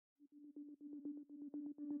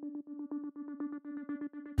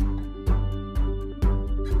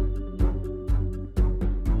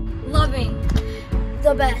Loving.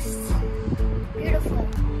 The best. Beautiful.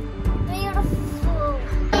 Beautiful.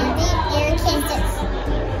 Your kisses.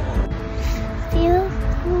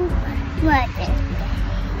 Beautiful. Mother.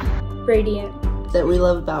 Radiant. That we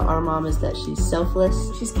love about our mom is that she's selfless.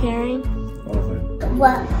 She's caring.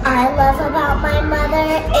 What I love about my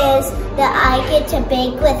mother is that I get to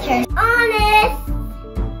bake with her. Honest.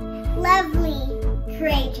 Lovely.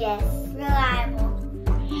 Courageous. Reliable.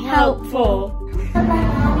 Helpful. I love my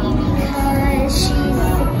mommy because she's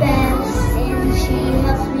the best and she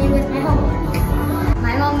helps me with my homework.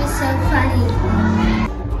 My mom is so funny.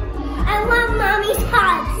 I love mommy's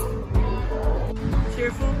hugs.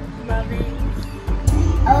 Cheerful. Loving.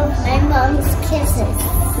 Oh, my mom's kisses.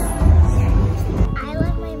 I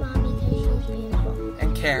love my mom because she's beautiful.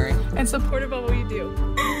 And caring. And supportive of what you do.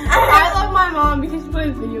 I love my mom because she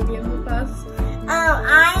plays video games with us.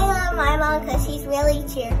 I love my mom because she's really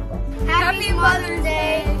cheerful. Happy Mother's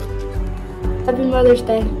Day. Happy Mother's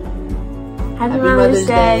Day. Happy Mother's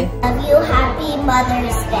Day. Love you. Happy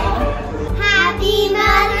Mother's Day. Happy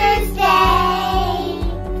Mother's Day.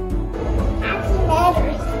 Happy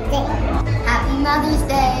Mother's Day. Happy Mother's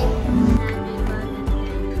Day.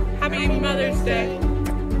 Happy Mother's Day.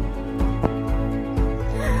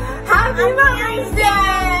 Happy Mother's Day.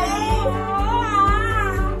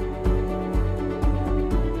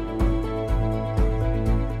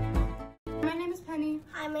 My name is Penny.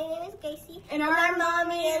 Hi, my name is Casey. And our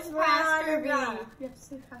mommy is Pastor V. You have to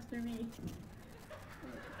say Pastor V.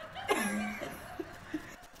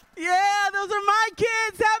 Yeah, those are my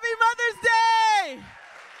kids. Happy Mother's Day.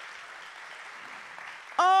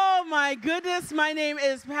 Oh my goodness, my name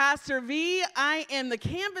is Pastor V. I am the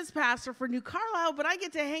campus pastor for New Carlisle, but I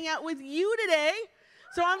get to hang out with you today.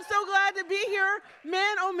 So I'm so glad to be here.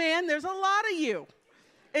 Man, oh man, there's a lot of you.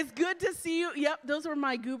 It's good to see you. Yep, those are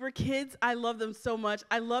my goober kids. I love them so much.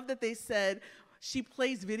 I love that they said she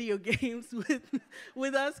plays video games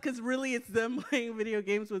with us, because really it's them playing video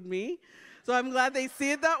games with me. So I'm glad they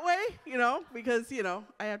see it that way, because,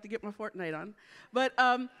 I have to get my Fortnite on. But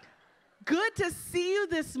good to see you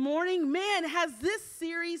this morning. Man, has this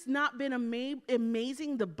series not been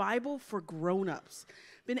amazing? The Bible for grown-ups.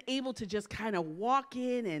 Been able to just kind of walk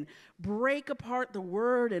in and break apart the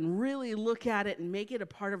Word and really look at it and make it a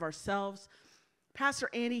part of ourselves. Pastor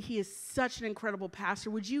Andy, he is such an incredible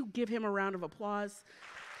pastor. Would you give him a round of applause?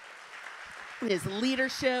 His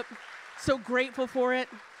leadership, so grateful for it.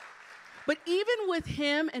 But even with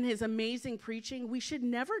him and his amazing preaching, we should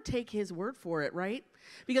never take his word for it, right?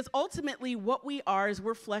 Because ultimately what we are is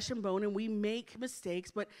we're flesh and bone and we make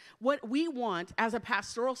mistakes. But what we want as a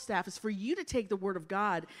pastoral staff is for you to take the word of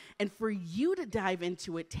God and for you to dive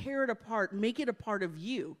into it, tear it apart, make it a part of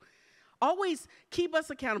you. Always keep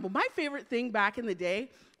us accountable. My favorite thing back in the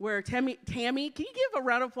day where Tammy, can you give a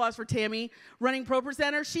round of applause for Tammy running Pro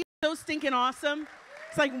Presenter? She's so stinking awesome.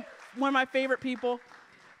 It's like one of my favorite people.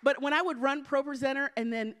 But when I would run Pro Presenter,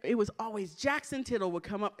 and then it was always Jackson Tittle would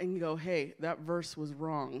come up and go, hey, that verse was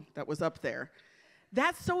wrong. That was up there.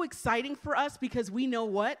 That's so exciting for us because we know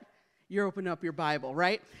what? You're opening up your Bible,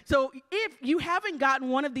 right? So if you haven't gotten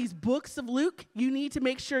one of these books of Luke, you need to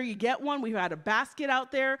make sure you get one. We've had a basket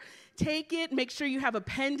out there. Take it. Make sure you have a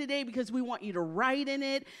pen today because we want you to write in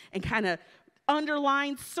it and kind of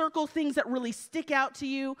underline, circle things that really stick out to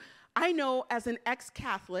you. I know as an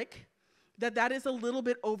ex-Catholic, that is a little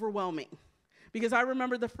bit overwhelming. Because I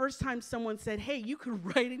remember the first time someone said, hey, you could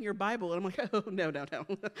write in your Bible. And I'm like, oh, no.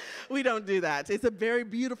 We don't do that. It's a very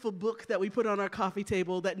beautiful book that we put on our coffee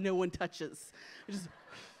table that no one touches. We just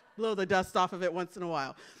blow the dust off of it once in a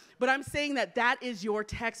while. But I'm saying that is your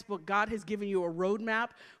textbook. God has given you a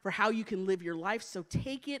roadmap for how you can live your life. So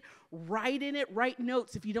take it, write in it, write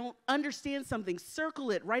notes. If you don't understand something, circle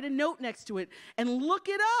it, write a note next to it, and look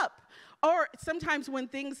it up. Or sometimes when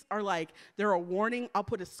things are like, they're a warning, I'll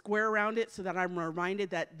put a square around it so that I'm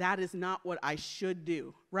reminded that is not what I should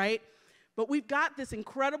do, right? But we've got this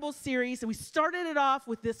incredible series, and we started it off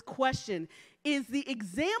with this question. Is the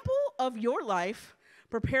example of your life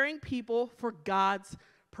preparing people for God's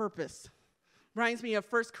purpose? Reminds me of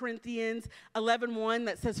 1 Corinthians 11:1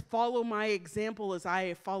 that says, follow my example as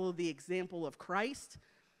I follow the example of Christ.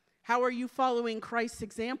 How are you following Christ's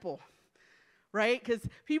example? Right? Because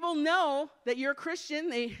people know that you're a Christian.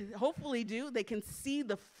 They hopefully do. They can see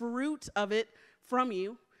the fruit of it from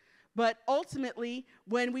you. But ultimately,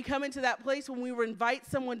 when we come into that place, when we invite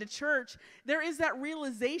someone to church, there is that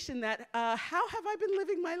realization that, how have I been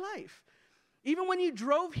living my life? Even when you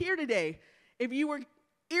drove here today, if you were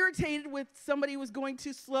irritated with somebody who was going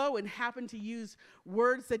too slow and happened to use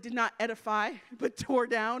words that did not edify but tore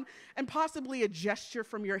down, and possibly a gesture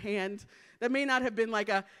from your hand that may not have been like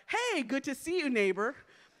a, hey, good to see you, neighbor,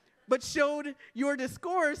 but showed your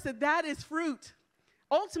discourse, that is fruit.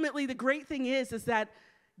 Ultimately, the great thing is that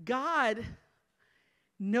God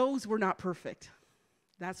knows we're not perfect.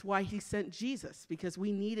 That's why he sent Jesus, because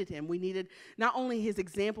we needed him. We needed not only his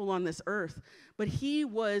example on this earth, but he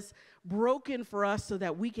was broken for us so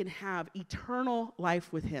that we can have eternal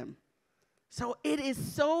life with him. So it is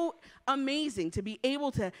so amazing to be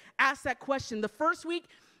able to ask that question. The first week,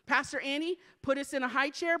 Pastor Andy put us in a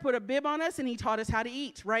high chair, put a bib on us, and he taught us how to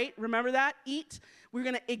eat, right? Remember that? Eat. We're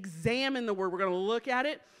going to examine the word. We're going to look at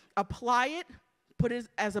it, apply it, put it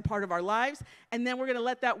as a part of our lives, and then we're going to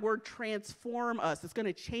let that word transform us. It's going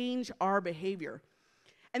to change our behavior.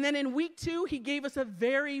 And then in week 2, he gave us a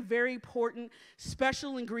very, very important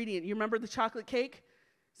special ingredient. You remember the chocolate cake?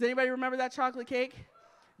 Does anybody remember that chocolate cake?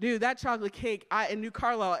 Dude, that chocolate cake in New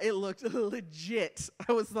Carlisle, it looked legit.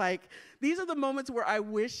 I was like, these are the moments where I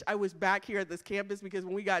wish I was back here at this campus, because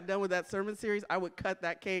when we got done with that sermon series, I would cut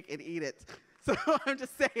that cake and eat it. So I'm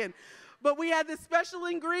just saying. But we had this special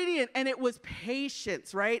ingredient, and it was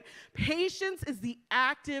patience, right? Patience is the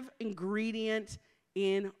active ingredient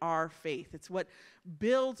in our faith. It's what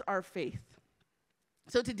builds our faith.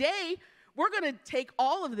 So today, we're going to take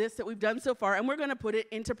all of this that we've done so far, and we're going to put it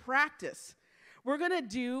into practice. We're going to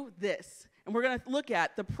do this, and we're going to look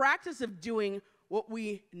at the practice of doing what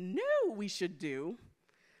we knew we should do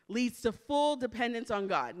leads to full dependence on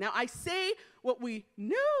God. Now, I say what we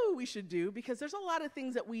knew we should do because there's a lot of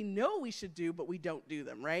things that we know we should do, but we don't do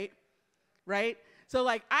them, right? Right? So,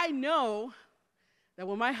 like, I know that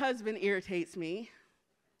when my husband irritates me,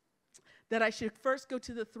 that I should first go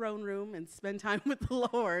to the throne room and spend time with the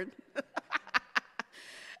Lord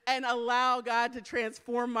and allow God to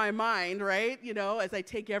transform my mind, right? You know, as I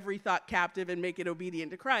take every thought captive and make it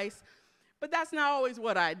obedient to Christ. But that's not always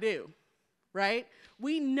what I do. Right?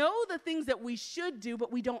 We know the things that we should do,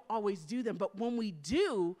 but we don't always do them. But when we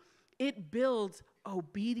do, it builds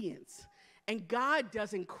obedience. And God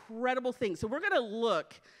does incredible things. So we're going to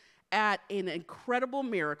look at an incredible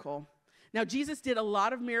miracle. Now, Jesus did a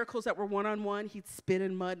lot of miracles that were one-on-one. He'd spit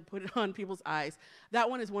in mud and put it on people's eyes. That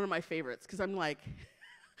one is one of my favorites, because I'm like,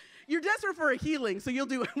 you're desperate for a healing, so you'll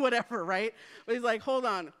do whatever, right? But he's like, hold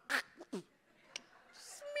on.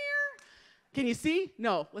 Can you see?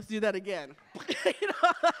 No, let's do that again. You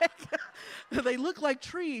know, like, they look like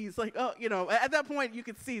trees. Like, oh, you know, at that point you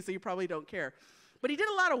could see, so you probably don't care. But he did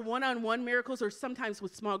a lot of one-on-one miracles, or sometimes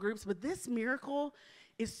with small groups. But this miracle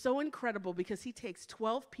is so incredible because he takes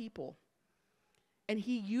 12 people and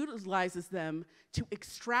he utilizes them to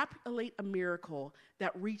extrapolate a miracle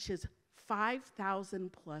that reaches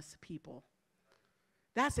 5,000 plus people.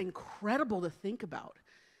 That's incredible to think about.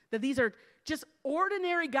 That these are just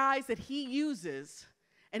ordinary guys that he uses,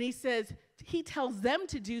 and he says, he tells them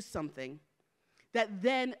to do something that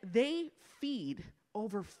then they feed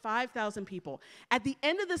over 5,000 people. At the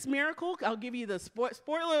end of this miracle, I'll give you the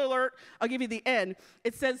spoiler alert, I'll give you the end.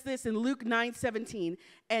 It says this in Luke 9:17,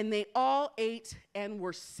 and they all ate and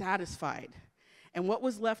were satisfied. And what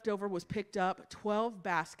was left over was picked up, 12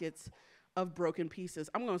 baskets of broken pieces.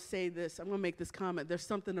 I'm going to say this, I'm going to make this comment. There's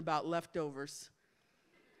something about leftovers.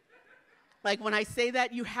 Like when I say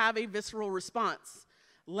that, you have a visceral response.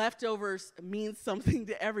 Leftovers means something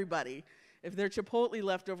to everybody. If they're Chipotle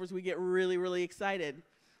leftovers, we get really, really excited.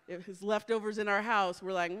 If it's leftovers in our house,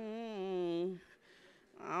 we're like, I don't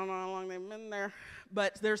know how long they've been there.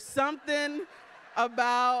 But there's something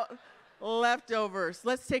about leftovers.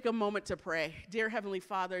 Let's take a moment to pray. Dear Heavenly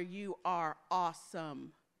Father, you are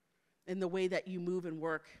awesome in the way that you move and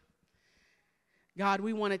work. God,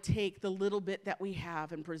 we want to take the little bit that we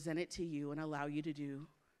have and present it to you and allow you to do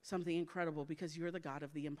something incredible, because you're the God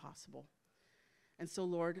of the impossible. And so,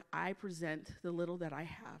 Lord, I present the little that I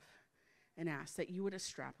have and ask that you would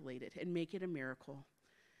extrapolate it and make it a miracle.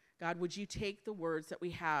 God, would you take the words that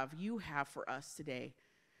you have for us today,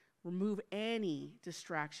 remove any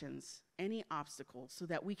distractions, any obstacles, so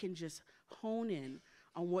that we can just hone in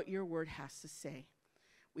on what your word has to say.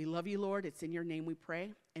 We love you, Lord. It's in your name we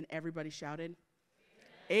pray. And everybody shouted,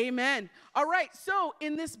 Amen. All right, so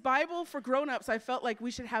in this Bible for grown-ups, I felt like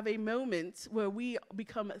we should have a moment where we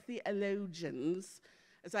become theologians,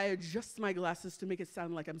 as I adjust my glasses to make it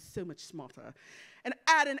sound like I'm so much smarter, and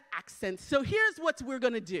add an accent. So here's what we're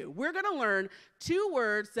going to do. We're going to learn 2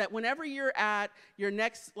 words that whenever you're at your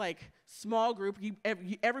next, like, small group,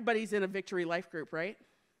 everybody's in a Victory Life group, right?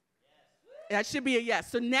 That should be a yes.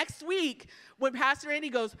 So next week, when Pastor Andy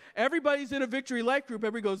goes, everybody's in a Victory Life group,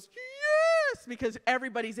 everybody goes, this because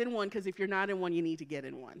everybody's in one, because if you're not in one, you need to get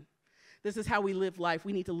in one. This is how we live life.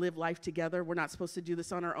 We need to live life together. We're not supposed to do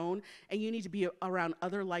this on our own. And you need to be around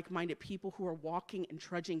other like-minded people who are walking and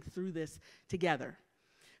trudging through this together.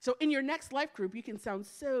 So in your next life group, you can sound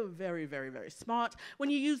so very, very, very smart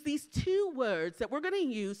when you use these two words that we're going to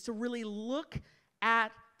use to really look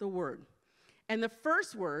at the word. And the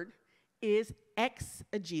first word is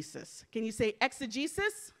exegesis. Can you say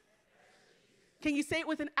exegesis? Can you say it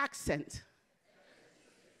with an accent?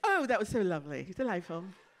 Oh, that was so lovely. Delightful.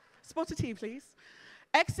 Spot of tea, please.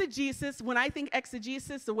 Exegesis, when I think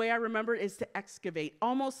exegesis, the way I remember it is to excavate,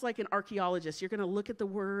 almost like an archaeologist. You're going to look at the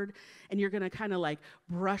word, and you're going to kind of like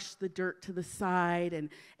brush the dirt to the side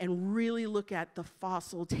and really look at the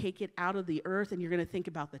fossil, take it out of the earth, and you're going to think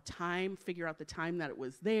about the time, figure out the time that it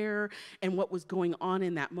was there and what was going on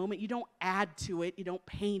in that moment. You don't add to it. You don't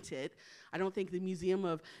paint it. I don't think the Museum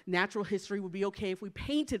of Natural History would be okay if we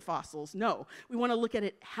painted fossils. No, we want to look at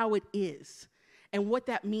it how it is and what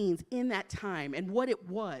that means in that time and what it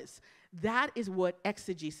was. That is what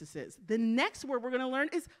exegesis is. The next word we're going to learn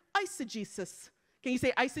is eisegesis. Can you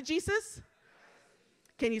say eisegesis?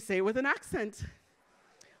 Can you say it with an accent?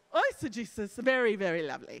 Eisegesis, very, very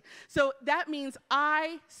lovely. So that means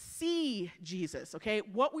I see Jesus, okay?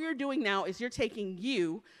 What we are doing now is you're taking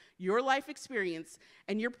your life experience,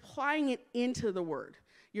 and you're applying it into the word.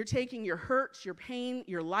 You're taking your hurts, your pain,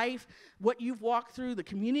 your life, what you've walked through, the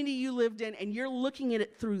community you lived in, and you're looking at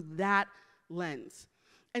it through that lens.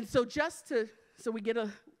 And so so we get a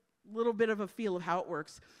little bit of a feel of how it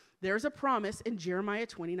works, there's a promise in Jeremiah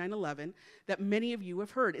 29:11 that many of you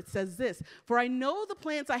have heard. It says this, "For I know the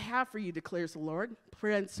plans I have for you, declares the Lord,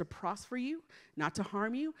 plans to prosper you, not to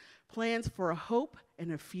harm you, plans for a hope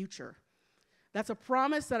and a future." That's a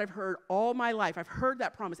promise that I've heard all my life. I've heard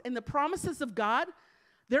that promise. And the promises of God,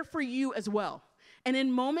 they're for you as well. And in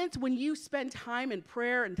moments when you spend time in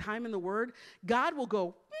prayer and time in the Word, God will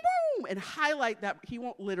go, boom, and highlight that. He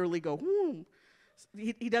won't literally go, boom.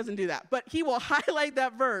 He doesn't do that. But He will highlight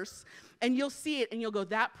that verse, and you'll see it, and you'll go,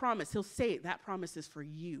 that promise. He'll say it. That promise is for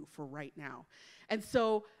you, for right now. And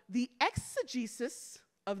so the exegesis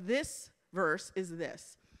of this verse is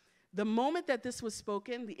this. The moment that this was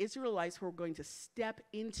spoken, the Israelites were going to step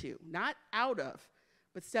into, not out of,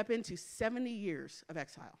 but step into 70 years of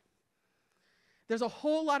exile. There's a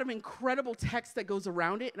whole lot of incredible text that goes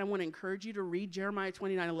around it, and I want to encourage you to read Jeremiah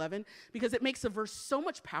 29:11 because it makes the verse so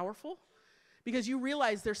much powerful, because you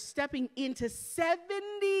realize they're stepping into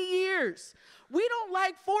 70 years. We don't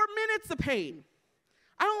like 4 minutes of pain.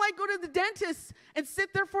 I don't like go to the dentist and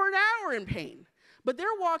sit there for an hour in pain. But they're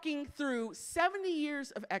walking through 70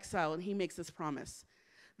 years of exile, and He makes this promise.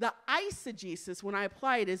 The eisegesis, when I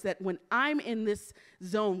apply it, is that when I'm in this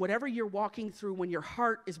zone, whatever you're walking through, when your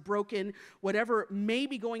heart is broken, whatever may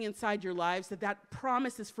be going inside your lives, that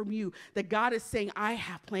promise is from you, that God is saying, I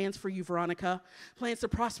have plans for you, Veronica, plans to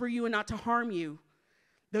prosper you and not to harm you.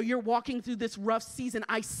 Though you're walking through this rough season,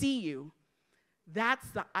 I see you. That's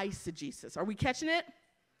the eisegesis. Are we catching it?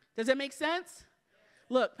 Does that make sense?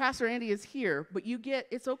 Look, Pastor Andy is here, but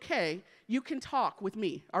it's okay. You can talk with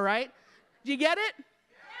me, all right? Do you get it? Yes.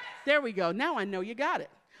 There we go. Now I know you got it.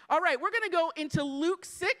 All right, we're going to go into Luke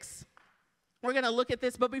 6. We're going to look at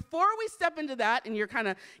this, but before we step into that, and you're kind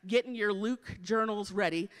of getting your Luke journals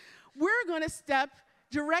ready, we're going to step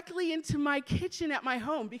directly into my kitchen at my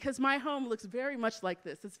home, because my home looks very much like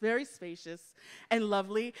this. It's very spacious and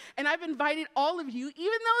lovely, and I've invited all of you, even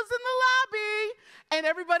those in the lobby and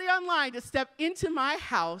everybody online, to step into my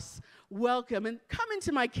house. Welcome, and come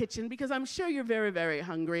into my kitchen, because I'm sure you're very, very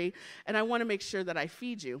hungry, and I want to make sure that I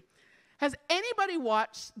feed you. Has anybody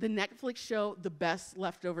watched the Netflix show, The Best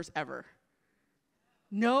Leftovers Ever?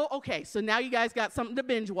 No? Okay, so now you guys got something to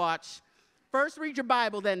binge watch. First read your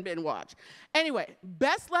Bible, then binge watch. Anyway,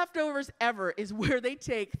 Best Leftovers Ever is where they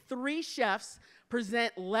take 3 chefs,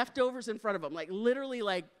 present leftovers in front of them, like literally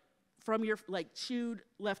like from your like chewed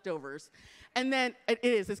leftovers. And then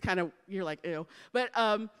it's kind of, you're like, ew.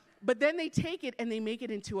 But then they take it and they make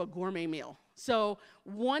it into a gourmet meal. So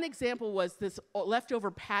one example was this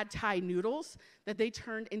leftover pad thai noodles that they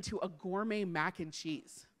turned into a gourmet mac and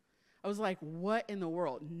cheese. I was like, what in the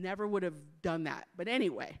world? Never would have done that. But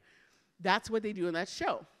anyway, that's what they do in that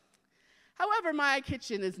show. However, my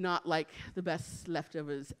kitchen is not like the Best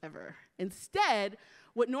Leftovers Ever. Instead,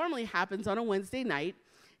 what normally happens on a Wednesday night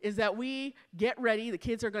is that we get ready. The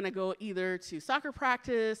kids are going to go either to soccer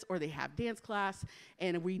practice or they have dance class,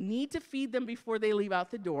 and we need to feed them before they leave out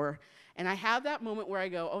the door. And I have that moment where I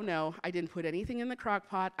go, oh no, I didn't put anything in the crock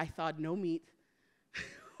pot. I thawed no meat.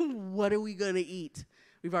 What are we going to eat?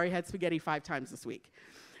 We've already had spaghetti 5 times this week.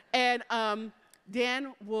 And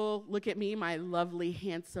Dan will look at me, my lovely,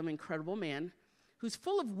 handsome, incredible man, who's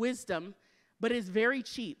full of wisdom, but is very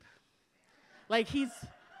cheap. Like, he's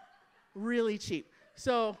really cheap.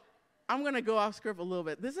 So I'm going to go off script a little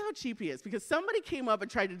bit. This is how cheap he is, because somebody came up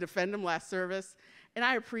and tried to defend him last service, and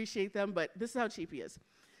I appreciate them, but this is how cheap he is.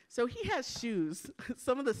 So he has shoes.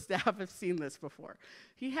 Some of the staff have seen this before.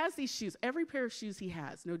 He has these shoes. Every pair of shoes he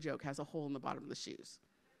has, no joke, has a hole in the bottom of the shoes.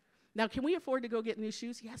 Now, can we afford to go get new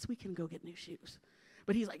shoes? Yes, we can go get new shoes.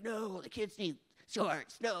 But he's like, no, the kids need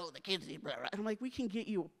shorts. No, the kids need blah, blah. And I'm like, we can get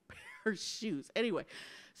you a pair of shoes. Anyway,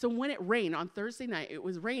 so when it rained, on Thursday night, it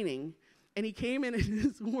was raining, and he came in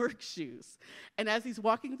his work shoes. And as he's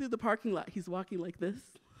walking through the parking lot, he's walking like this.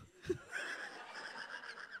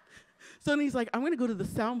 So then he's like, I'm going to go to the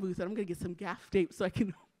sound booth, and I'm going to get some gaff tape so I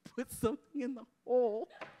can put something in the hole.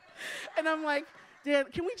 And I'm like,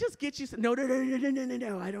 Dad, can we just get you some? No,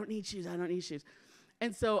 I don't need shoes. I don't need shoes.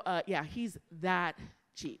 And so, yeah, he's that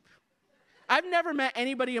cheap. I've never met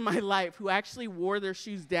anybody in my life who actually wore their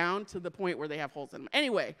shoes down to the point where they have holes in them.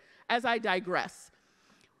 Anyway, as I digress,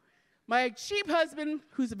 my cheap husband,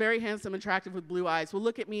 who's very handsome, attractive with blue eyes, will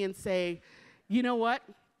look at me and say, you know what?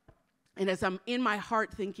 And as I'm in my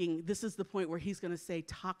heart thinking, this is the point where he's going to say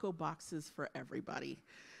taco boxes for everybody.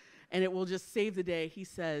 And it will just save the day. He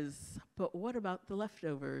says, but what about the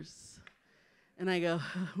leftovers? And I go,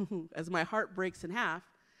 as my heart breaks in half,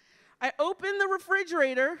 I open the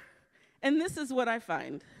refrigerator, and this is what I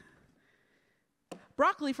find.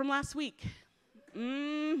 Broccoli from last week.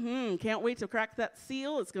 Can't wait to crack that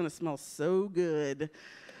seal. It's going to smell so good.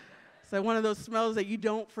 It's like one of those smells that you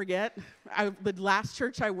don't forget. The last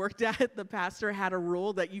church I worked at, the pastor had a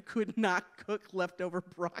rule that you could not cook leftover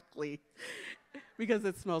broccoli because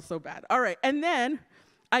it smells so bad. All right, and then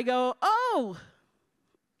I go, oh,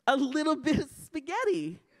 a little bit of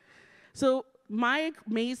spaghetti. So my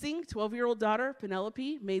amazing 12-year-old daughter,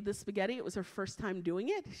 Penelope, made this spaghetti. It was her first time doing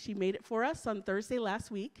it. She made it for us on Thursday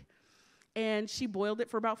last week, and she boiled it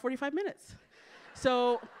for about 45 minutes.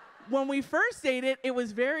 So when we first ate it, it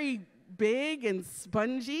was very big and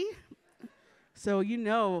spongy. So you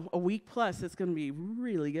know, a week plus, it's going to be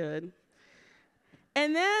really good.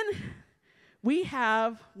 And then we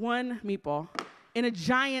have one meatball in a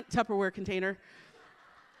giant Tupperware container.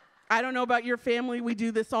 I don't know about your family. We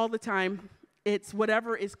do this all the time. It's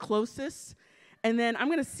whatever is closest. And then I'm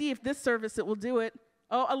going to see if this service, it will do it.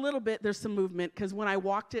 Oh, a little bit. There's some movement, because when I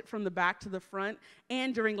walked it from the back to the front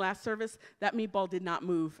and during last service, that meatball did not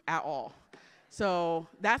move at all. So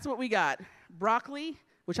that's what we got. Broccoli,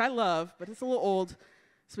 which I love, but it's a little old,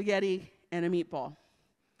 spaghetti, and a meatball.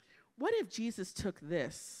 What if Jesus took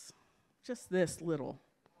this, just this little,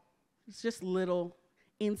 it's just little,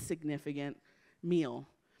 insignificant meal,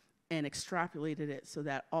 and extrapolated it so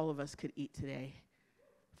that all of us could eat today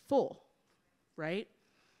full, right?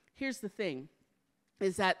 Here's the thing,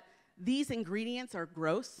 is that these ingredients are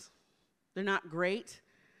gross. They're not great,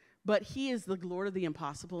 but he is the Lord of the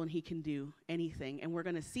impossible, and he can do anything, and we're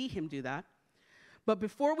going to see him do that. But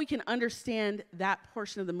before we can understand that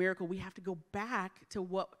portion of the miracle, we have to go back to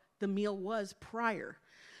what the meal was prior.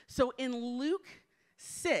 So in Luke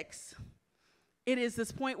 6, it is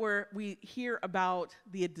this point where we hear about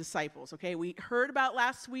the disciples, okay? We heard about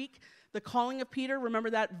last week the calling of Peter. Remember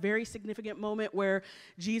that very significant moment where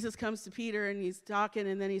Jesus comes to Peter and he's talking,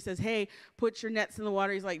 and then he says, hey, put your nets in the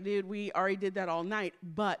water. He's like, dude, we already did that all night.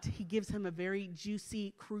 But he gives him a very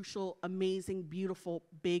juicy, crucial, amazing, beautiful,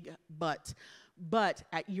 big but. But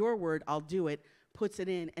at your word, I'll do it. Puts it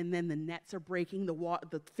in, and then the nets are breaking,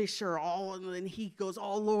 the fish are all, and then he goes,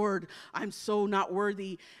 oh, Lord, I'm so not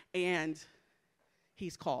worthy. And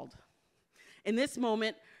he's called. In this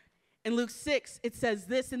moment, in Luke 6, it says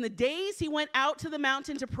this, in the days he went out to the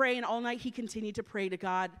mountain to pray, and all night he continued to pray to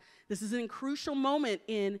God. This is a crucial moment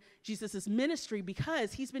in Jesus' ministry,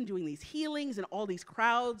 because he's been doing these healings, and all these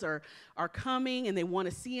crowds are coming, and they want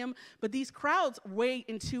to see him. But these crowds weigh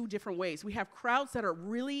in two different ways. We have crowds that are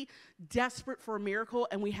really desperate for a miracle,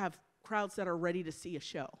 and we have crowds that are ready to see a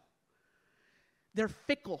show. They're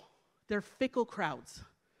fickle. They're fickle crowds.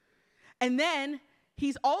 And then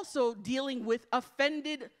he's also dealing with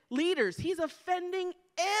offended leaders. He's offending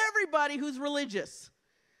everybody who's religious.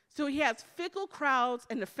 So he has fickle crowds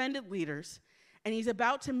and offended leaders, and he's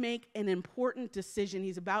about to make an important decision.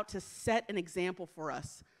 He's about to set an example for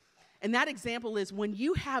us. And that example is when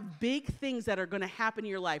you have big things that are going to happen in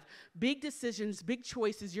your life, big decisions, big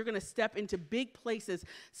choices, you're going to step into big places,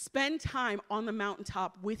 spend time on the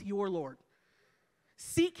mountaintop with your Lord.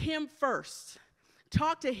 Seek him first.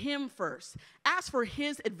 Talk to him first. Ask for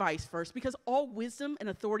his advice first, because all wisdom and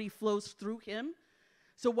authority flows through him.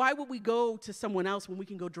 So why would we go to someone else when we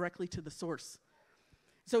can go directly to the source?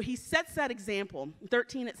 So he sets that example. In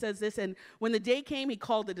 13, it says this, and when the day came, he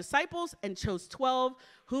called the disciples and chose 12,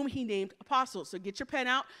 whom he named apostles. So get your pen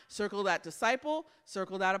out, circle that disciple,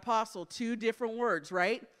 circle that apostle. 2 different words,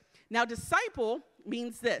 right? Now, disciple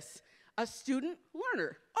means this, a student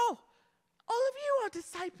learner. Oh, all of you are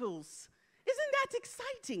disciples. Isn't that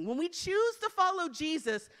exciting? When we choose to follow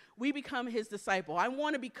Jesus, we become his disciple. I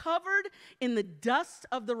want to be covered in the dust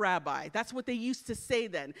of the rabbi. That's what they used to say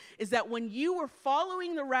then, is that when you were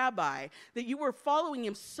following the rabbi, that you were following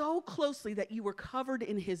him so closely that you were covered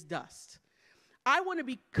in his dust. I want to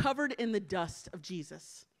be covered in the dust of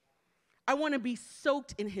Jesus. I want to be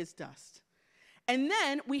soaked in his dust. And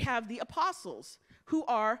then we have the apostles, who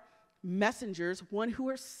are messengers, one who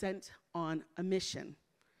are sent on a mission.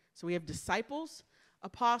 So we have disciples,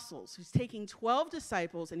 apostles. He's taking 12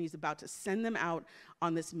 disciples and he's about to send them out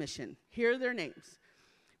on this mission. Here are their names.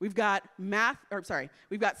 We've got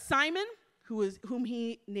Simon, whom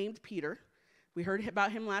he named Peter. We heard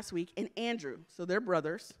about him last week, and Andrew. So they're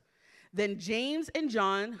brothers. Then James and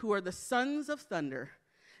John, who are the sons of thunder.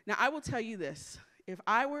 Now I will tell you this. If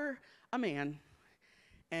I were a man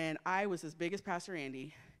and I was as big as Pastor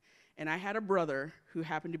Andy and I had a brother who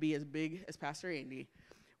happened to be as big as Pastor Andy,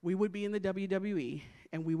 we would be in the WWE,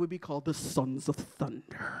 and we would be called the Sons of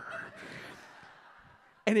Thunder.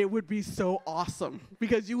 And it would be so awesome,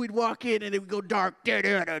 because you would walk in, and it would go dark.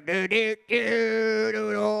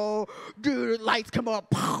 Lights come up,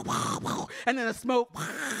 and then the smoke,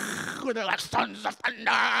 and they're like, Sons of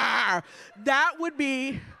Thunder. That would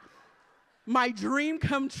be my dream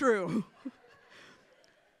come true.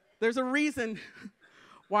 There's a reason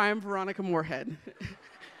why I'm Veronica Moorhead.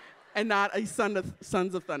 And not a Sons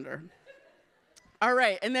of Thunder. All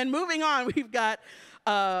right, and then moving on, we've got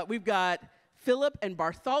Philip and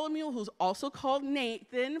Bartholomew, who's also called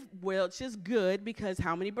Nathan, which is good, because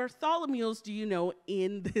how many Bartholomews do you know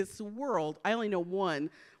in this world? I only know one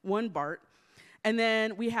Bart. And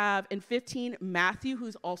then we have, in 15, Matthew,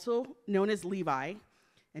 who's also known as Levi,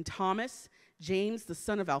 and Thomas, James, the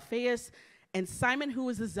son of Alphaeus, and Simon, who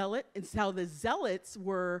was a zealot. And so the zealots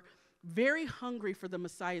were very hungry for the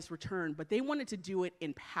Messiah's return, but they wanted to do it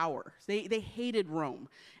in power. They hated Rome,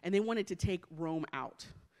 and they wanted to take Rome out.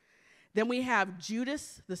 Then we have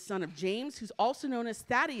Judas, the son of James, who's also known as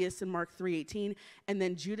Thaddeus in Mark 3:18, and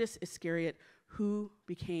then Judas Iscariot, who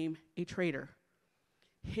became a traitor.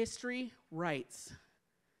 History writes,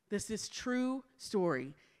 this is true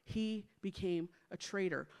story. He became a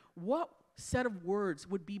traitor. What set of words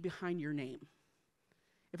would be behind your name?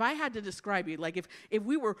 If I had to describe you, like if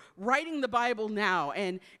we were writing the Bible now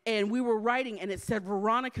and we were writing and it said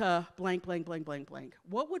Veronica blank, blank, blank, blank, blank,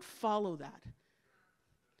 what would follow that?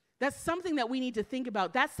 That's something that we need to think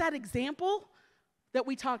about. That's that example that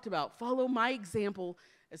we talked about. Follow my example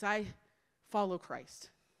as I follow Christ.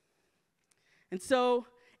 And so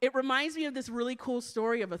it reminds me of this really cool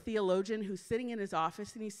story of a theologian who's sitting in his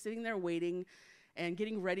office, and he's sitting there waiting and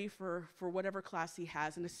getting ready for whatever class he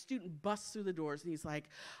has, and a student busts through the doors, and he's like,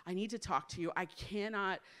 I need to talk to you.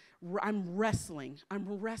 I'm wrestling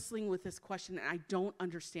with this question, and I don't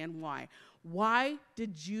understand why. Why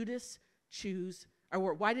did Jesus choose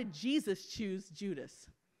Judas?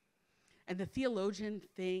 And the theologian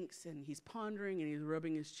thinks, and he's pondering, and he's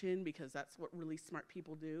rubbing his chin, because that's what really smart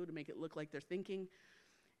people do to make it look like they're thinking.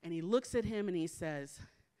 And he looks at him, and he says,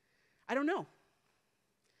 I don't know.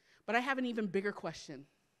 But I have an even bigger question,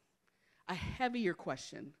 a heavier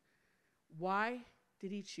question. Why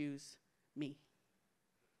did he choose me?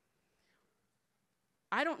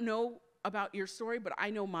 I don't know about your story, but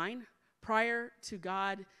I know mine. Prior to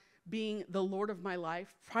God being the Lord of my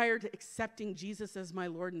life, prior to accepting Jesus as my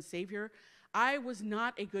Lord and Savior, I was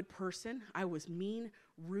not a good person. I was mean,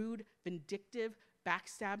 rude, vindictive,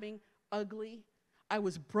 backstabbing, ugly. I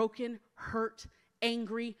was broken, hurt,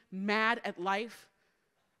 angry, mad at life.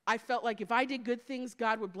 I felt like if I did good things,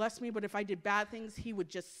 God would bless me, but if I did bad things, he would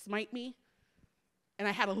just smite me. And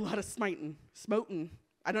I had a lot of smoting.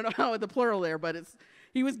 I don't know how the plural there, but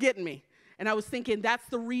he was getting me. And I was thinking, that's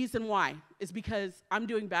the reason why, is because I'm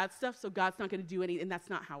doing bad stuff, so God's not going to do anything. And that's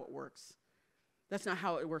not how it works. That's not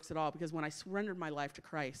how it works at all, because when I surrendered my life to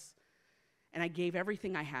Christ and I gave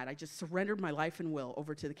everything I had, I just surrendered my life and will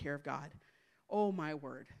over to the care of God. Oh, my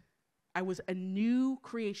word. I was a new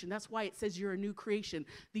creation. That's why it says you're a new creation.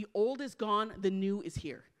 The old is gone, the new is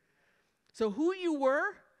here. So who you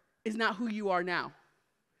were is not who you are now.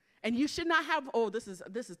 And you should not have, this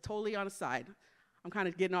is totally on a side. I'm kind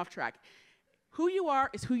of getting off track. Who you are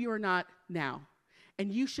is who you are not now.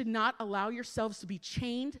 And you should not allow yourselves to be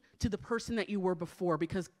chained to the person that you were before,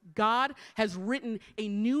 because God has written a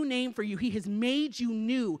new name for you. He has made you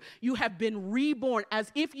new. You have been reborn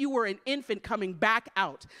as if you were an infant coming back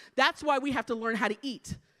out. That's why we have to learn how to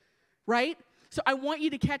eat, right? So I want you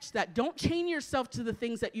to catch that. Don't chain yourself to the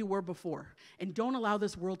things that you were before, and don't allow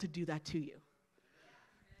this world to do that to you.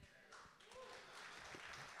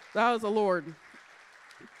 That was the Lord.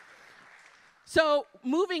 So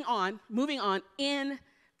moving on, in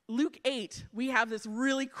Luke 8, we have this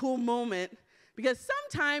really cool moment, because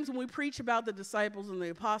sometimes when we preach about the disciples and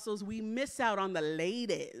the apostles, we miss out on the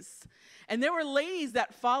ladies. And there were ladies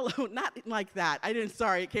that followed, not like that.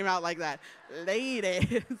 It came out like that.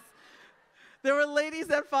 Ladies. There were ladies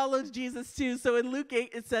that followed Jesus too. So in Luke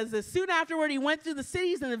 8, it says this: soon afterward, he went through the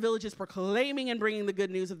cities and the villages proclaiming and bringing the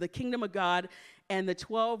good news of the kingdom of God, and the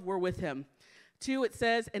 12 were with him. 2, it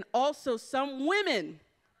says, and also some women.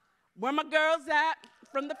 Where my girls at?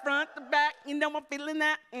 From the front, the back, you know I'm feeling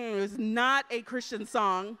that? It's not a Christian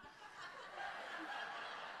song.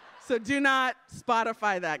 So do not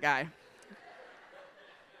Spotify that guy.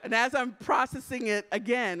 And as I'm processing it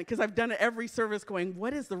again, because I've done it every service going,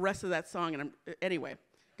 what is the rest of that song? And anyway,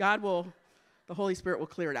 the Holy Spirit will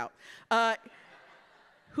clear it out.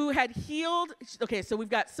 Who had healed, okay, so we've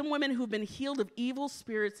got some women who've been healed of evil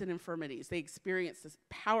spirits and infirmities. They experienced this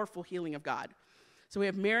powerful healing of God. So we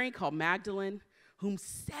have Mary called Magdalene, whom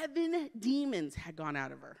 7 demons had gone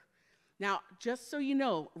out of her. Now, just so you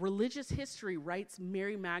know, religious history writes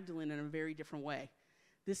Mary Magdalene in a very different way.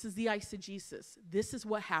 This is the eisegesis. This is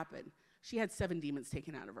what happened. She had 7 demons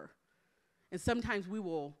taken out of her. And sometimes we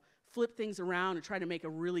will flip things around and try to make a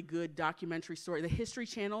really good documentary story. The History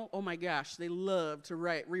Channel, oh my gosh, they love to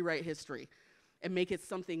rewrite history and make it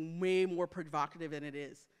something way more provocative than it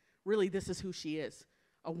is. Really, this is who she is.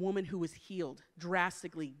 A woman who was healed,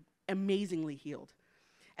 drastically, amazingly healed.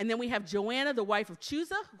 And then we have Joanna, the wife of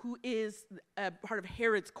Chusa, who is part of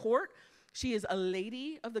Herod's court. She is a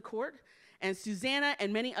lady of the court. And Susanna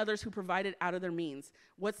and many others who provided out of their means.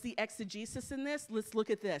 What's the exegesis in this? Let's look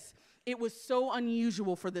at this. It was so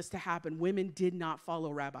unusual for this to happen. Women did not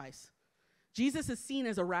follow rabbis. Jesus is seen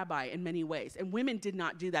as a rabbi in many ways, and women did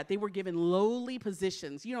not do that. They were given lowly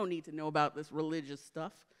positions. You don't need to know about this religious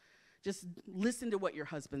stuff. Just listen to what your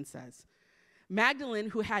husband says. Magdalene,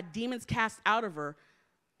 who had demons cast out of her,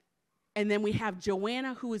 and then we have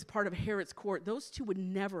Joanna, who is part of Herod's court. Those two would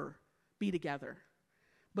never be together.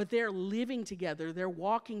 But they're living together, they're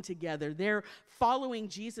walking together, they're following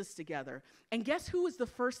Jesus together. And guess who was the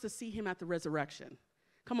first to see him at the resurrection?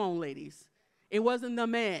 Come on, ladies. It wasn't the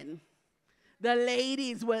men. The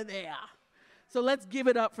ladies were there. So let's give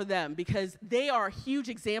it up for them, because they are huge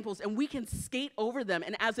examples and we can skate over them.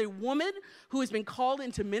 And as a woman who has been called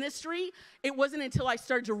into ministry, it wasn't until I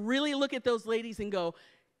started to really look at those ladies and go,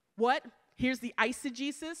 what? Here's the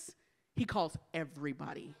eisegesis. He calls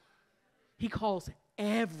everybody. He calls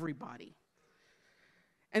everybody.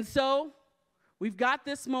 And so we've got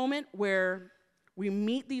this moment where we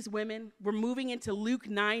meet these women. We're moving into Luke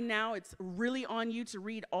 9 now. It's really on you to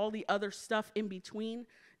read all the other stuff in between.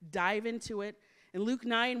 Dive into it. In Luke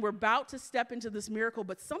 9, we're about to step into this miracle,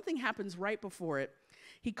 but something happens right before it.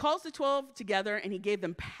 He calls the 12 together, and he gave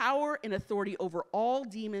them power and authority over all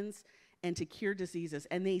demons and to cure diseases.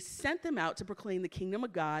 And they sent them out to proclaim the kingdom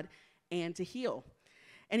of God and to heal.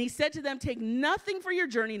 And he said to them, take nothing for your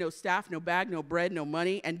journey, no staff, no bag, no bread, no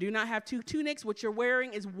money, and do not have 2 tunics. What you're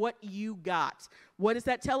wearing is what you got. What does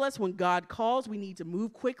that tell us? When God calls, we need to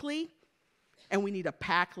move quickly, and we need to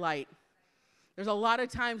pack light. There's a lot of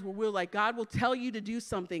times where we're like, God will tell you to do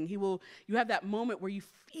something. You have that moment where you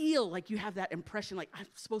feel like you have that impression, like, I'm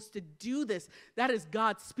supposed to do this. That is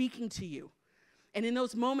God speaking to you. And in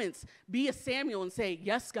those moments, be a Samuel and say,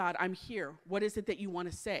 yes, God, I'm here. What is it that you want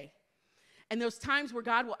to say? And those times where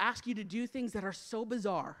God will ask you to do things that are so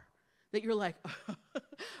bizarre that you're like,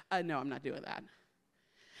 no, I'm not doing that.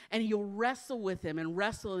 And you'll wrestle with him and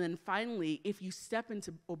wrestle. And then finally, if you step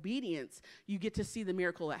into obedience, you get to see the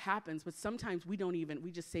miracle that happens. But sometimes we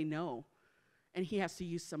just say no. And he has to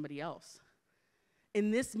use somebody else.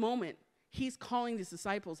 In this moment, he's calling his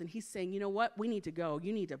disciples and he's saying, you know what? We need to go.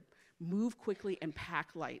 You need to move quickly and pack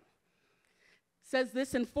light. It says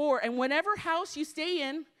this in 4, and whatever house you stay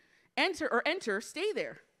in, enter, stay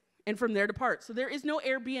there, and from there depart. So there is no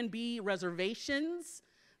Airbnb reservations.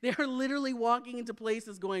 They're literally walking into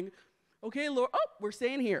places going, okay, Lord, we're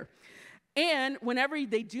staying here. And whenever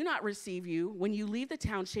they do not receive you, when you leave the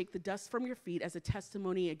town, shake the dust from your feet as a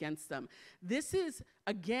testimony against them. This is,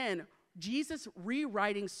 again, Jesus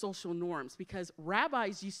rewriting social norms, because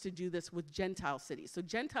rabbis used to do this with Gentile cities. So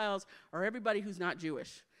Gentiles are everybody who's not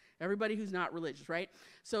Jewish. Everybody who's not religious, right?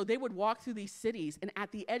 So they would walk through these cities, and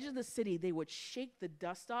at the edge of the city, they would shake the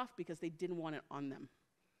dust off because they didn't want it on them.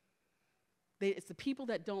 It's the people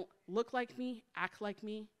that don't look like me, act like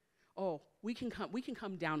me. Oh, we can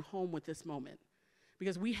come down home with this moment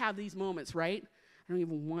because we have these moments, right? I don't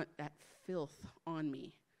even want that filth on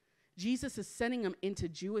me. Jesus is sending them into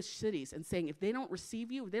Jewish cities and saying, if they don't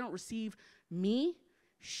receive you, if they don't receive me,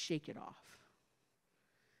 shake it off.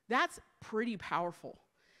 That's pretty powerful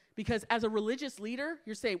because as a religious leader,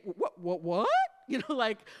 you're saying, what?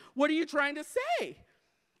 Like, what are you trying to say?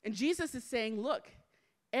 And Jesus is saying, look,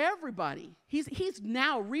 everybody, he's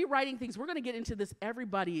now rewriting things. We're going to get into this.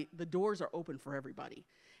 Everybody, the doors are open for everybody.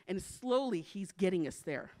 And slowly, he's getting us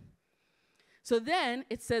there. So then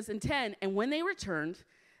it says in 10, and when they returned,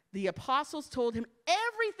 the apostles told him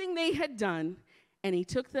everything they had done, and he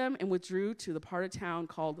took them and withdrew to the part of town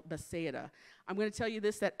called Bethsaida. I'm going to tell you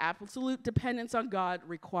this, that absolute dependence on God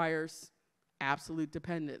requires absolute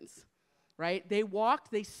dependence. Right? They walked,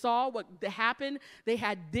 they saw what happened.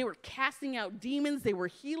 They were casting out demons. They were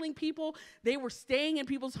healing people. They were staying in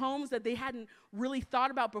people's homes that they hadn't really thought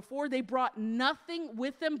about before. They brought nothing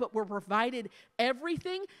with them, but were provided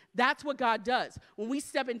everything. That's what God does when we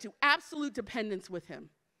step into absolute dependence with him.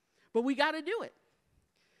 But we got to do it.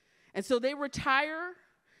 And so they retire,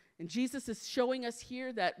 and Jesus is showing us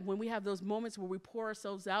here that when we have those moments where we pour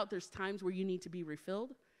ourselves out, there's times where you need to be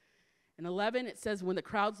refilled. In 11, it says, when the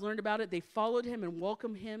crowds learned about it, they followed him and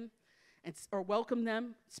welcomed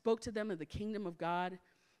them, spoke to them of the kingdom of God,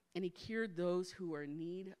 and he cured those who were in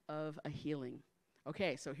need of a healing.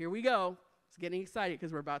 Okay, so here we go. It's getting excited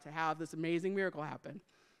because we're about to have this amazing miracle happen.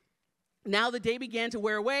 Now the day began to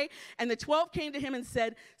wear away, and the 12 came to him and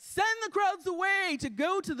said, send the crowds away to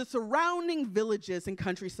go to the surrounding villages and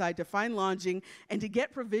countryside to find lodging and to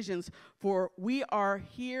get provisions, for we are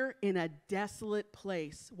here in a desolate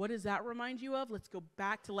place. What does that remind you of? Let's go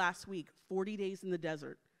back to last week, 40 days in the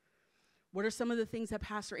desert. What are some of the things that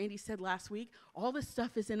Pastor Andy said last week? All this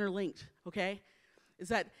stuff is interlinked, okay? Is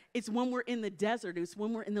that it's when we're in the desert, it's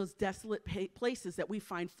when we're in those desolate places that we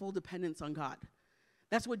find full dependence on God.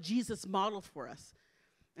 That's what Jesus modeled for us.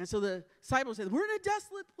 And so the disciples said, we're in a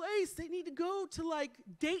desolate place. They need to go to like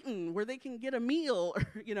Dayton where they can get a meal, or,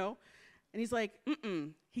 And he's like,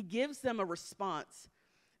 He gives them a response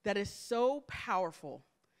that is so powerful.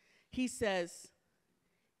 He says,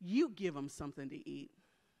 you give them something to eat.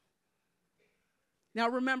 Now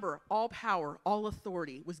remember, all power, all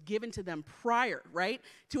authority was given to them prior, right?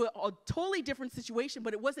 To a totally different situation,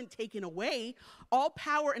 but it wasn't taken away. All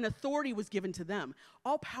power and authority was given to them.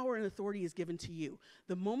 All power and authority is given to you.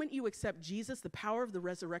 The moment you accept Jesus, the power of the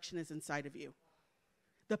resurrection is inside of you.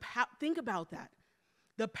 Think about that.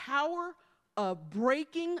 The power of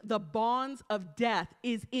breaking the bonds of death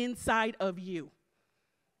is inside of you.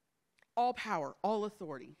 All power, all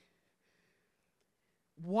authority.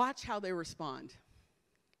 Watch how they respond.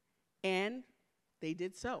 And they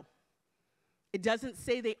did so. It doesn't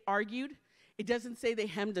say they argued. It doesn't say they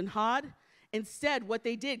hemmed and hawed. Instead, what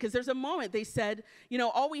they did, because there's a moment they said,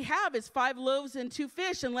 all we have is 5 loaves and 2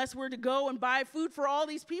 fish unless we're to go and buy food for all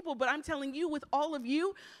these people. But I'm telling you, with all of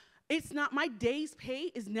you, it's not, my day's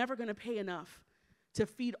pay is never going to pay enough to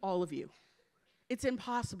feed all of you. It's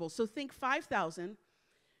impossible. So think 5,000,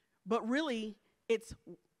 but really it's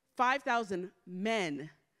 5,000 men,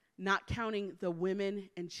 not counting the women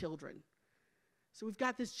and children. So we've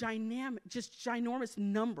got this ginormous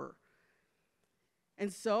number.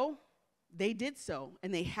 And so they did so,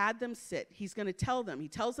 and they had them sit. He's going to tell them. He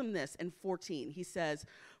tells them this in 14. He says,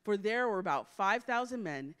 for there were about 5,000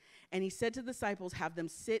 men, and he said to the disciples, have them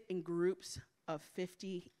sit in groups of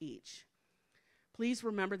 50 each. Please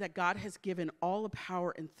remember that God has given all the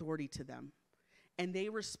power and authority to them, and they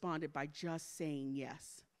responded by just saying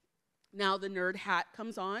yes. Now the nerd hat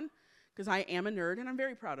comes on, because I am a nerd, and I'm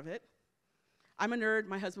very proud of it. I'm a nerd.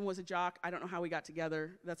 My husband was a jock. I don't know how we got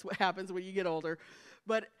together. That's what happens when you get older.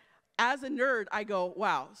 But as a nerd, I go,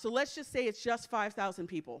 wow. So let's just say it's just 5,000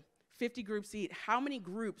 people, 50 groups eat. How many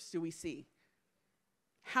groups do we see?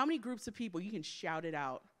 How many groups of people? You can shout it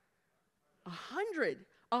out. 100.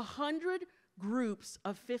 100 groups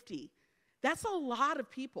of 50. That's a lot of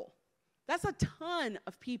people. That's a ton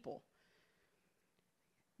of people.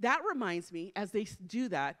 That reminds me, as they do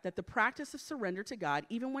that the practice of surrender to God,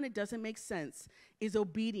 even when it doesn't make sense, is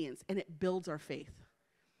obedience, and it builds our faith.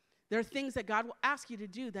 There are things that God will ask you to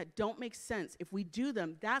do that don't make sense. If we do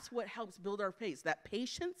them, that's what helps build our faith, that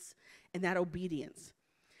patience and that obedience.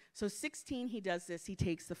 So 16, he does this. He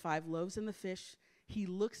takes the 5 loaves and the fish. He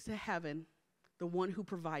looks to heaven, the one who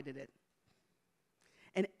provided it.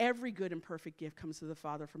 And every good and perfect gift comes to the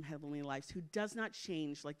Father from heavenly lights, who does not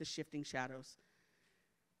change like the shifting shadows.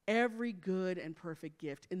 Every good and perfect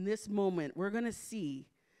gift. In this moment, we're going to see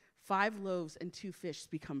 5 loaves and 2 fish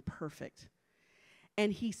become perfect.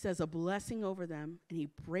 And he says a blessing over them, and he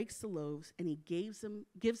breaks the loaves, and he gives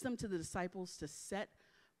them to the disciples to set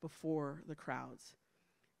before the crowds.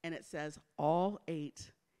 And it says, all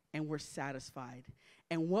ate and were satisfied.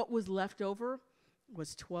 And what was left over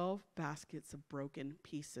was 12 baskets of broken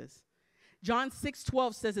pieces. John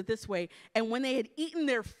 6:12 says it this way, and when they had eaten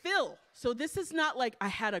their fill, so this is not like I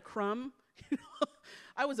had a crumb.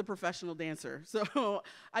 I was a professional dancer, so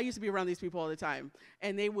I used to be around these people all the time,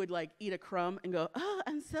 and they would like eat a crumb and go, oh,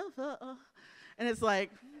 I'm so full. And it's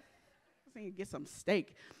like, I think you get some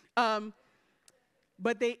steak.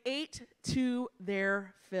 But they ate to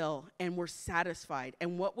their fill and were satisfied.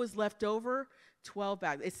 And what was left over? 12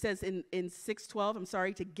 bags. It says in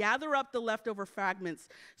 6:12, to gather up the leftover fragments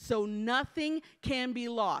so nothing can be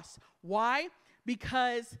lost. Why?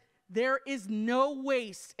 Because there is no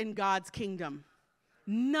waste in God's kingdom.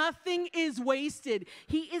 Nothing is wasted.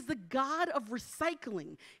 He is the God of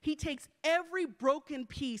recycling. He takes every broken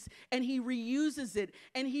piece and he reuses it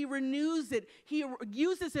and he renews it. He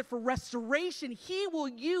uses it for restoration. He will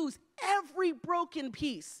use every broken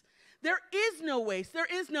piece. There is no waste. There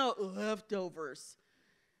is no leftovers.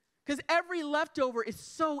 Because every leftover is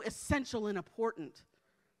so essential and important.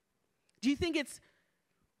 Do you think it's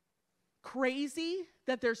crazy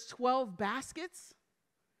that there's 12 baskets?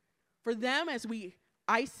 For them, as we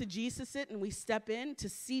eisegesis it and we step in, to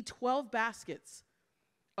see 12 baskets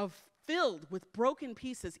filled with broken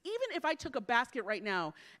pieces. Even if I took a basket right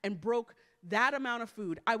now and broke that amount of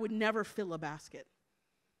food, I would never fill a basket.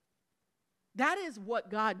 That is what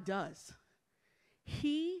God does.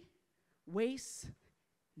 He wastes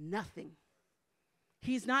nothing.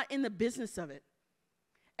 He's not in the business of it.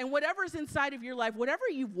 And whatever's inside of your life, whatever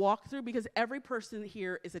you've walked through, because every person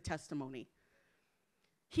here is a testimony,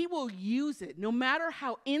 he will use it, no matter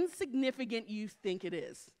how insignificant you think it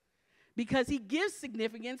is, because he gives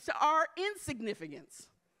significance to our insignificance.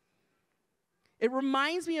 It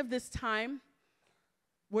reminds me of this time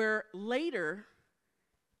where later,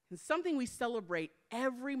 and something we celebrate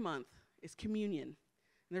every month is communion. And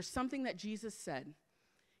there's something that Jesus said.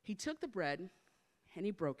 He took the bread, and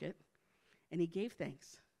he broke it, and he gave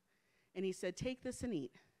thanks. And he said, take this and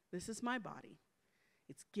eat. This is my body.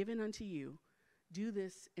 It's given unto you. Do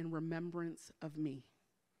this in remembrance of me.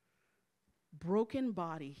 Broken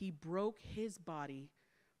body. He broke his body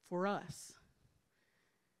for us.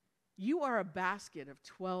 You are a basket of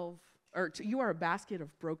you are a basket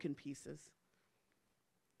of broken pieces.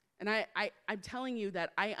 And I'm telling you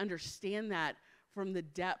that I understand that from the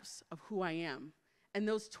depths of who I am. And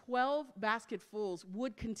those 12 basketfuls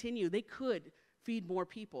would continue. They could feed more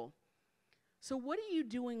people. So what are you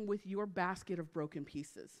doing with your basket of broken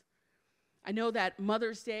pieces? I know that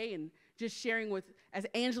Mother's Day, and just sharing with, as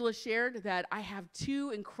Angela shared, that I have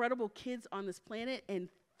 2 incredible kids on this planet and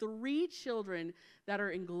 3 children that are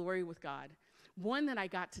in glory with God. One that I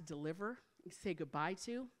got to deliver and say goodbye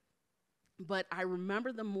to. But I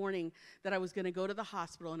remember the morning that I was going to go to the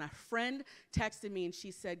hospital, and a friend texted me, and she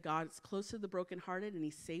said, God is close to the brokenhearted, and he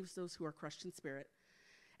saves those who are crushed in spirit.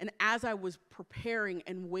 And as I was preparing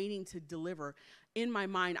and waiting to deliver, in my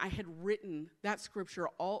mind, I had written that scripture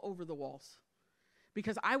all over the walls,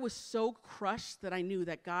 because I was so crushed that I knew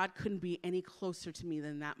that God couldn't be any closer to me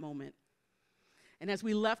than that moment. And as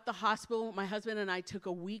we left the hospital, my husband and I took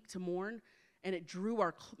a week to mourn. And it drew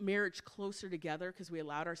our marriage closer together because we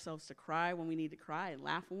allowed ourselves to cry when we needed to cry and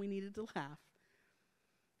laugh when we needed to laugh.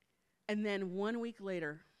 And then 1 week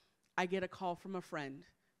later, I get a call from a friend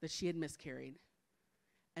that she had miscarried.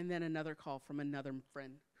 And then another call from another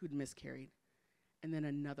friend who'd miscarried. And then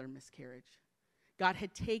another miscarriage. God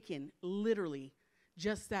had taken literally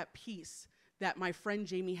just that piece that my friend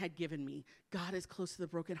Jamie had given me. God is close to the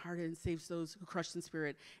brokenhearted and saves those who are crushed in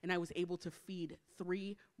spirit. And I was able to feed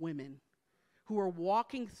 3 women who are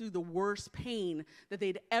walking through the worst pain that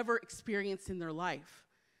they'd ever experienced in their life.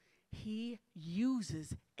 He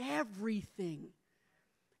uses everything.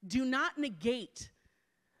 Do not negate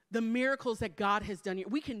the miracles that God has done.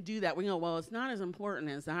 We can do that. We go, well, it's not as important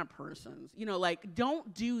as that person's.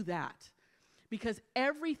 Don't do that. Because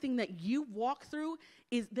everything that you walk through,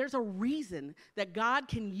 there's a reason that God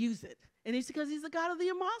can use it. And it's because he's the God of the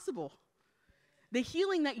impossible. The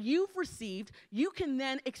healing that you've received, you can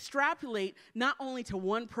then extrapolate not only to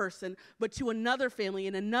one person, but to another family,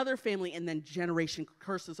 and then generation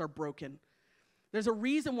curses are broken. There's a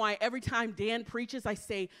reason why every time Dan preaches, I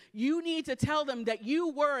say, you need to tell them that you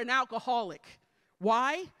were an alcoholic.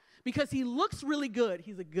 Why? because he looks really good.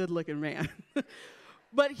 He's a good-looking man.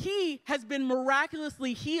 But he has been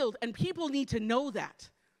miraculously healed, and people need to know that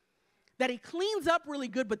he cleans up really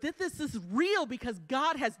good, but this is real because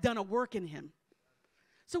God has done a work in him.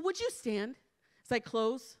 So would you stand as I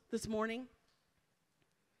close this morning?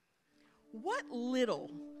 What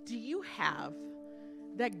little do you have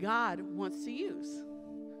that God wants to use?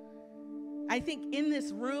 I think in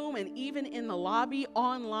this room and even in the lobby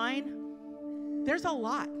online, there's a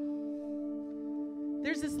lot.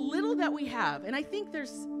 There's this little that we have, and I think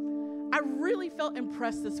I really felt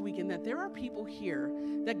impressed this weekend that there are people here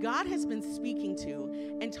that God has been speaking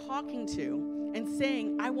to and talking to and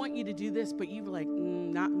saying, I want you to do this, but you're like,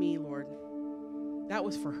 not me, Lord. That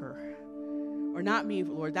was for her. Or not me,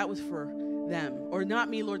 Lord, that was for them. Or not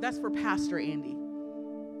me, Lord, that's for Pastor Andy.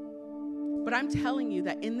 But I'm telling you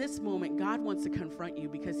that in this moment, God wants to confront you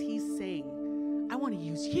because he's saying, I want to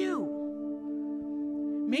use you.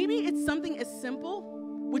 Maybe it's something as simple,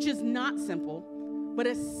 which is not simple, but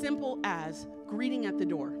as simple as greeting at the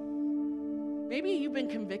door. Maybe you've been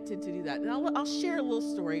convicted to do that. And I'll share a little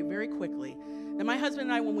story very quickly. And my husband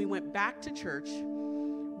and I, when we went back to church,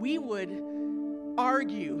 we would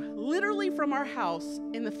argue literally from our house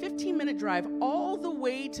in the 15-minute drive all the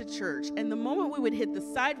way to church. And the moment we would hit the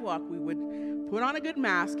sidewalk, we would put on a good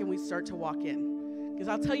mask and we'd start to walk in. Because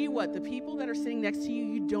I'll tell you what, the people that are sitting next to you,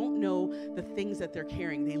 you don't know the things that they're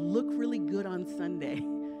carrying. They look really good on Sunday,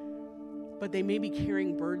 but they may be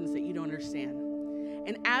carrying burdens that you don't understand.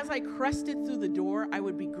 And as I crested through the door, I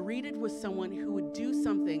would be greeted with someone who would do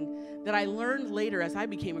something that I learned later as I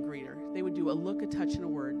became a greeter. They would do a look, a touch, and a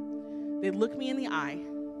word. They'd look me in the eye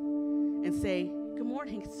and say, good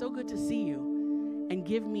morning, it's so good to see you, and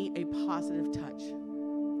give me a positive touch.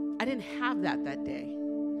 I didn't have that day.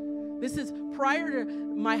 This is prior to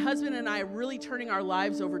my husband and I really turning our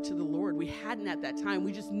lives over to the Lord. We hadn't at that time.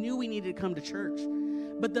 We just knew we needed to come to church.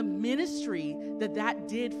 But the ministry that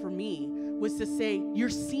did for me was to say, you're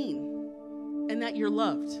seen and that you're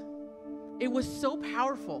loved. It was so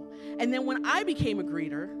powerful. And then when I became a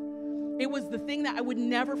greeter, it was the thing that I would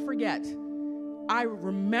never forget. I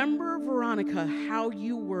remember, Veronica, how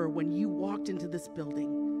you were when you walked into this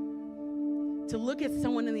building. To look at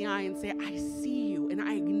someone in the eye and say, I see you, and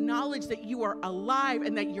I acknowledge that you are alive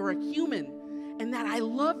and that you're a human and that I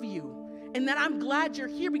love you. And that I'm glad you're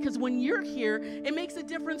here because when you're here, it makes a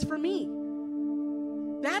difference for me.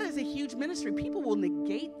 That is a huge ministry. People will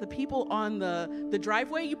negate the people on the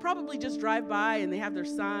driveway. You probably just drive by and they have their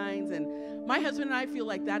signs. And my husband and I feel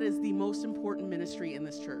like that is the most important ministry in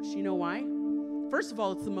this church. You know why? First of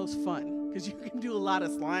all, it's the most fun because you can do a lot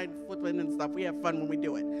of slide flipping and stuff. We have fun when we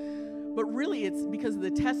do it. But really, it's because of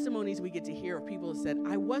the testimonies we get to hear of people who said,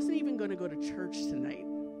 I wasn't even going to go to church tonight.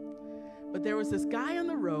 But there was this guy on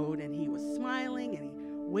the road, and he was smiling, and he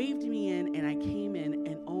waved me in, and I came in,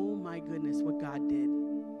 and oh my goodness, what God did.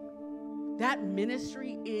 That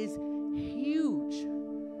ministry is huge.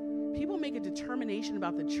 People make a determination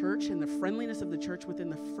about the church and the friendliness of the church within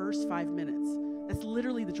the first 5 minutes. That's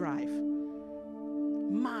literally the drive.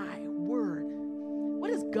 My word. What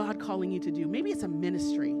is God calling you to do? Maybe it's a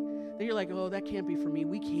ministry that you're like, oh, that can't be for me.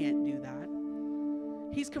 We can't do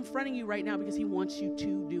that. He's confronting you right now because he wants you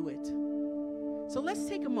to do it. So let's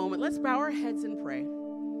take a moment. Let's bow our heads and pray.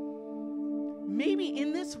 Maybe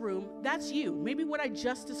in this room, that's you. Maybe what I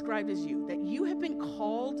just described is you, that you have been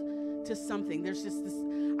called to something. There's just this,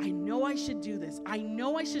 I know I should do this. I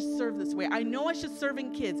know I should serve this way. I know I should serve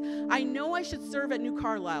in kids. I know I should serve at New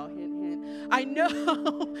Carlisle. Hint, hint. I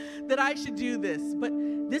know that I should do this. But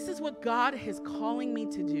this is what God is calling me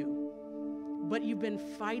to do. But you've been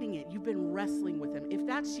fighting it. You've been wrestling with him. If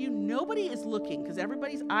that's you, nobody is looking because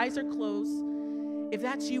everybody's eyes are closed. If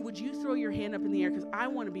that's you, would you throw your hand up in the air? Because I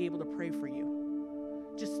want to be able to pray for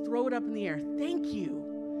you. Just throw it up in the air. Thank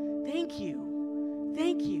you. Thank you.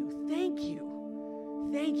 Thank you. Thank you.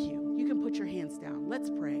 Thank you. You can put your hands down. Let's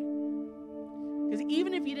pray. Because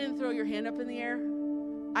even if you didn't throw your hand up in the air,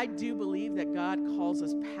 I do believe that God calls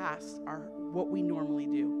us past what we normally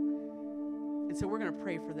do. And so we're going to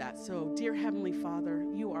pray for that. So, dear Heavenly Father,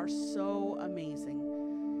 you are so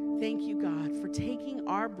amazing. Thank you, God, for taking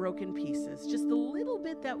our broken pieces, just the little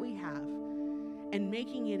bit that we have, and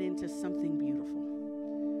making it into something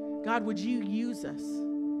beautiful. God, would you use us?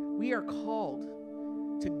 We are called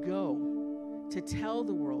to go, to tell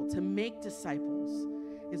the world, to make disciples.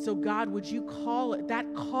 And so, God, would you call it?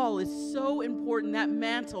 That call is so important. That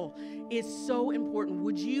mantle is so important.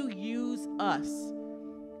 Would you use us?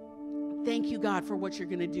 Thank you, God, for what you're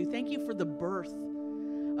going to do. Thank you for the birth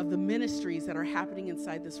of the ministries that are happening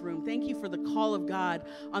inside this room. Thank you for the call of God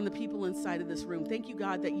on the people inside of this room. Thank you,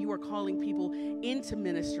 God, that you are calling people into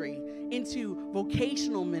ministry, into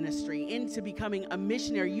vocational ministry, into becoming a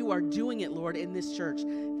missionary. You are doing it, Lord, in this church.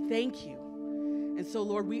 Thank you. And so,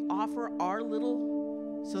 Lord, we offer our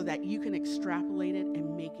little so that you can extrapolate it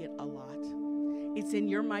and make it a lot. It's in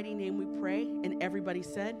your mighty name we pray. And everybody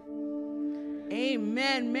said,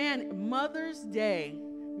 amen. Man, Mother's Day.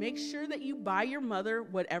 Make sure that you buy your mother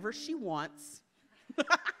whatever she wants.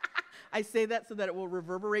 I say that so that it will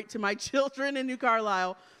reverberate to my children in New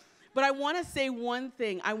Carlisle. But I want to say one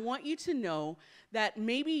thing. I want you to know that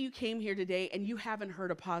maybe you came here today and you haven't heard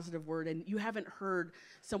a positive word and you haven't heard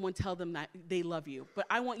someone tell them that they love you. But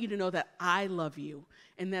I want you to know that I love you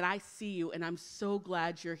and that I see you, and I'm so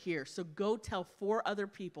glad you're here. So go tell 4 other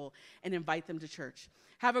people and invite them to church.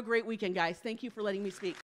 Have a great weekend, guys. Thank you for letting me speak.